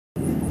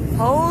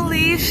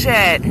Holy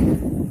shit.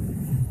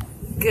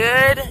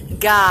 Good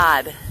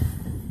God.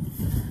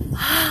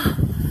 Oh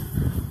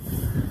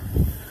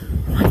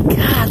my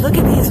God, look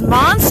at these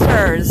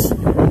monsters.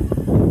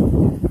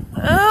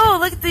 Oh,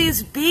 look at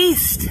these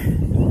beasts. I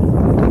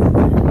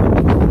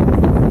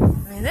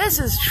mean, this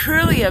is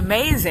truly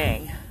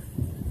amazing.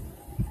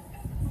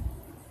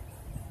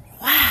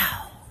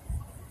 Wow.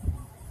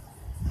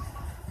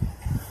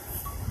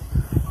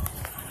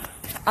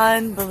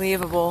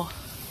 Unbelievable.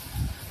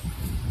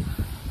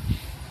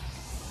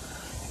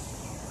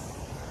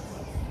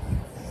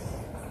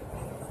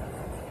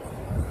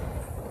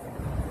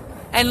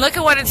 And look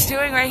at what it's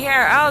doing right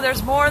here. Oh,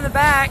 there's more in the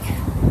back. Look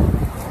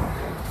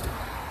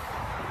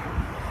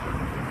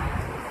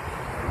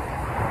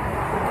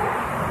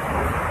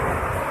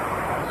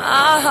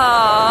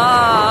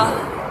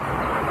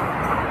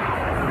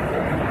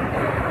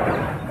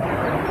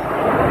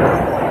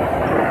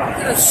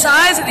at the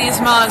size of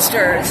these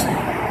monsters.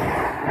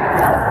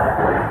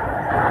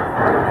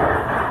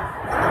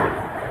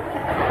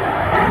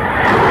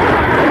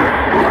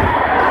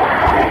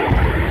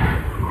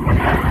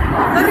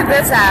 Look at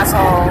this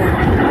asshole.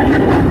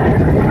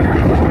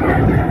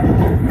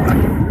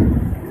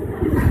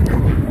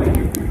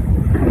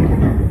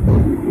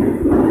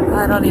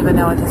 I don't even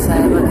know what to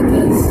say. Look at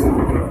this.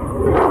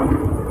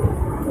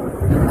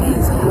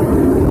 Amazing.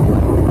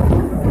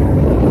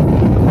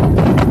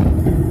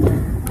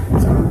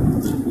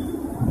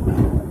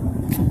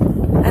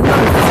 And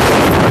look,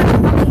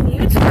 fucking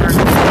U-turn.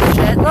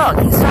 Shit. Look,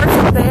 he starts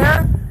up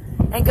there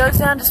and goes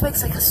down, just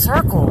makes like a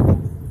circle.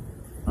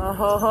 Oh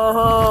ho ho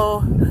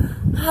ho.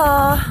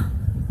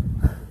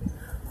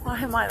 Why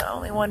am I the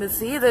only one to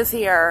see this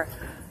here?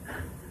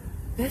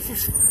 This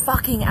is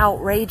fucking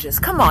outrageous.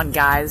 Come on,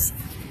 guys.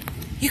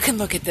 You can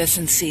look at this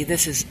and see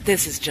this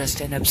is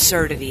just an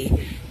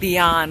absurdity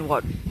beyond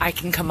what I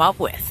can come up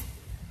with.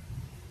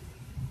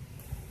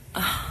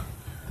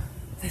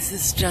 This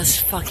is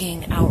just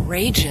fucking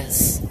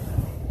outrageous.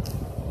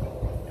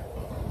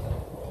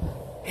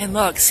 And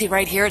look, see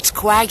right here, it's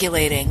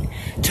coagulating,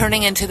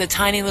 turning into the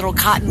tiny little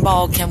cotton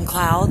ball chem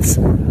clouds.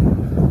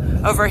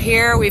 Over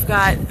here, we've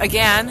got,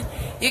 again,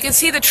 you can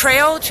see the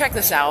trail. Check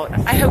this out.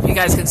 I hope you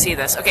guys can see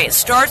this. Okay, it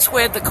starts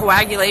with the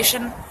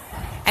coagulation,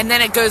 and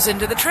then it goes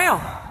into the trail.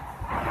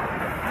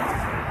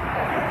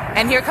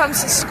 And here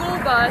comes the school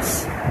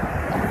bus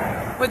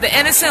with the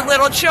innocent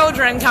little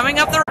children coming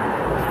up the...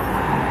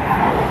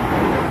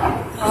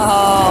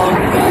 Oh,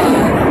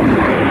 God.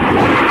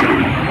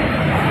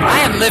 I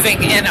am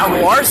living in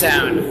a war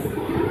zone.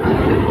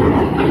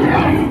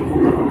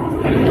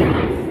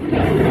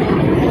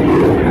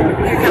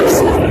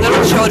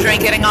 Little children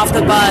getting off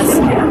the bus.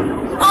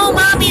 Oh,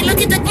 Mommy,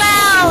 look at the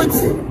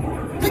clouds.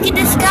 Look at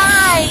the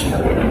sky.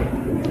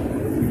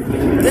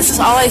 This is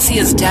all I see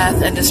is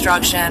death and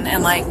destruction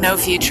and, like, no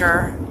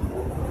future.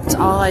 It's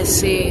all I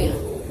see.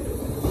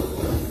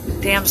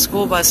 Damn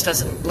school bus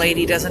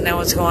lady doesn't know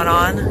what's going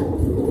on.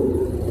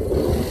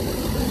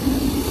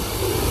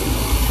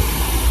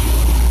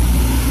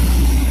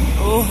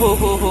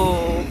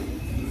 Ooh.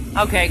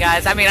 Okay,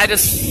 guys. I mean, I'm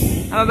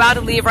about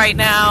to leave right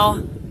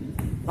now.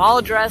 I'm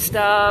all dressed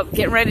up,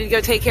 getting ready to go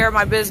take care of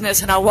my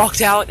business, and I walked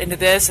out into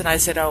this, and I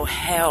said, oh,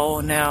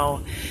 hell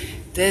no.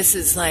 This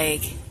is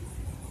like...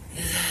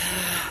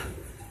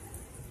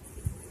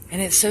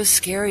 And it's so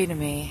scary to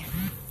me.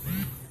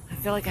 I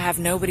feel like I have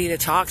nobody to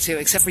talk to,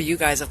 except for you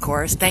guys, of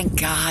course.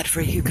 Thank God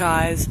for you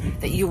guys,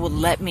 that you will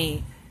let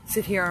me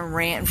sit here and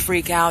rant and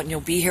freak out, and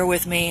you'll be here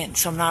with me, and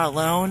so I'm not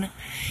alone.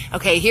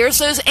 Okay, here's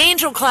those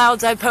angel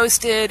clouds I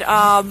posted,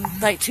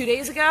 like 2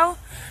 days ago.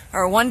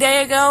 Or 1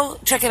 day ago.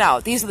 Check it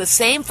out. These are the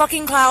same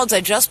fucking clouds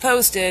I just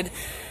posted.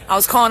 I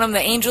was calling them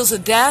the angels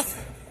of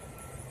death.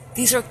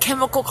 These are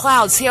chemical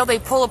clouds. See how they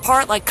pull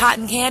apart like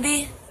cotton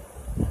candy?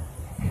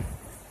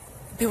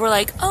 People were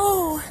like,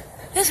 oh,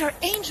 those are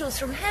angels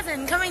from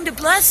heaven coming to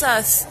bless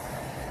us.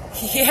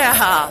 Yeah.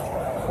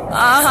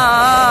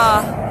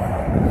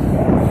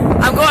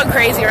 I'm going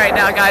crazy right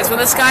now, guys. When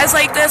the sky's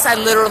like this, I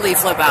literally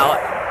flip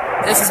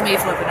out. This is me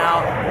flipping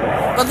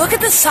out. But look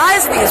at the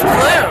size of these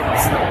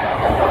plumes.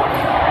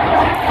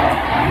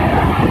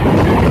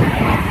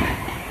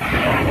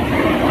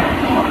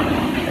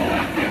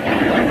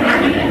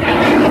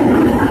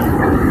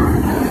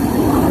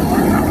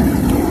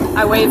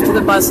 I waved to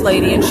the bus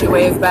lady and she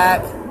waved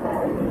back.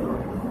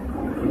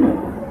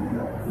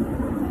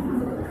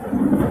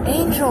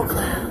 Angel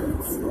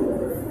clouds.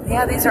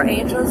 Yeah, these are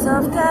angels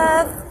of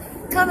death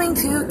coming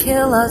to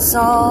kill us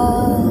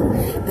all.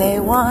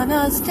 They want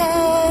us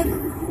dead.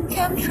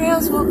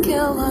 Chemtrails will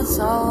kill us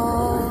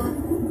all.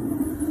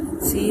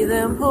 See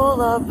them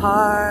pull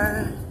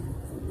apart,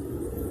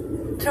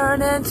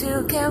 turn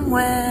into chem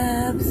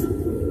webs.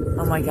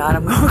 Oh my God,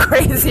 I'm going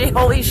crazy.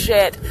 Holy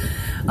shit.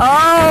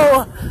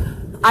 Oh,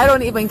 I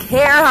don't even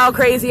care how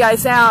crazy I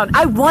sound.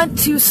 I want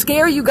to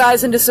scare you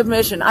guys into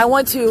submission. I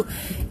want to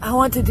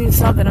do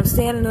something. I'm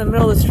standing in the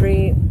middle of the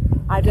street.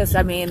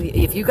 I mean,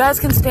 if you guys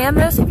can stand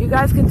this, if you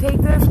guys can take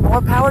this, more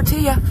power to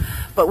you.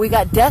 But we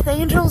got death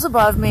angels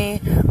above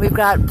me. We've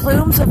got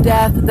plumes of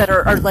death that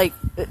are like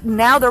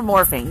now they're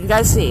morphing. You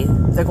guys see,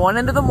 they're going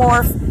into the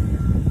morph,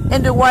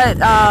 into what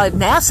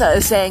NASA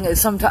is saying is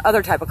some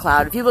other type of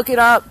cloud. If you look it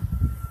up,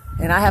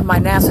 and I have my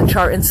NASA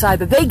chart inside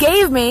that they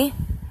gave me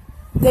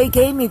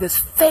this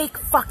fake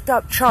fucked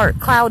up chart,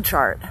 cloud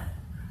chart,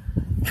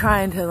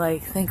 trying to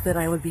like think that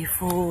I would be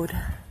fooled.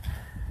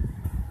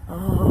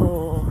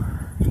 Oh,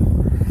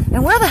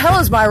 and where the hell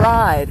is my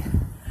ride?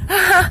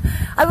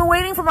 I've been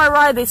waiting for my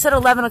ride. They said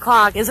 11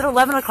 o'clock. Is it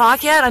 11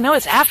 o'clock yet? I know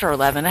it's after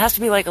 11. It has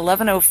to be like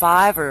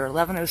 11:05 or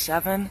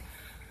 11:07.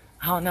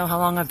 I don't know how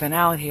long I've been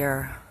out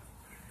here.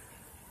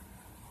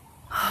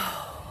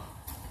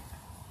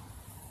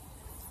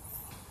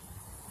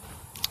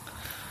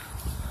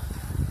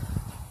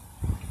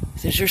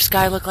 Does your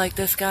sky look like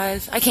this,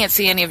 guys? I can't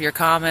see any of your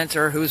comments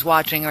or who's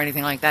watching or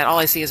anything like that. All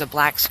I see is a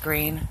black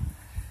screen.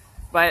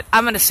 But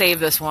I'm going to save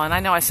this one. I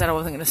know I said I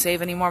wasn't going to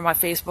save any more of my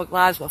Facebook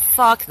Lives, but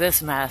fuck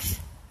this mess.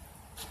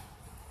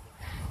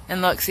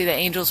 And look, see the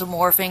angels are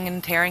morphing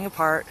and tearing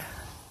apart.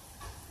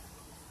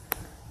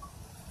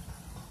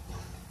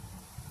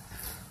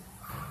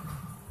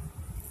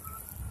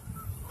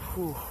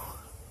 Whew.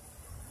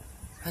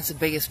 That's the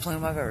biggest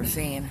plume I've ever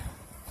seen.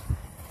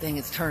 Thing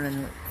is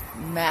turning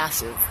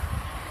massive.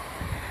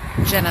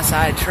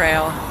 Genocide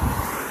trail.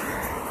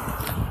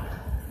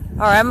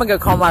 Alright, I'm gonna go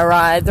call my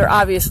ride. They're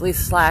obviously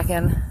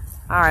slacking.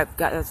 Alright,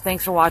 guys,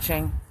 thanks for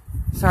watching.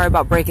 Sorry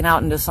about breaking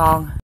out into song.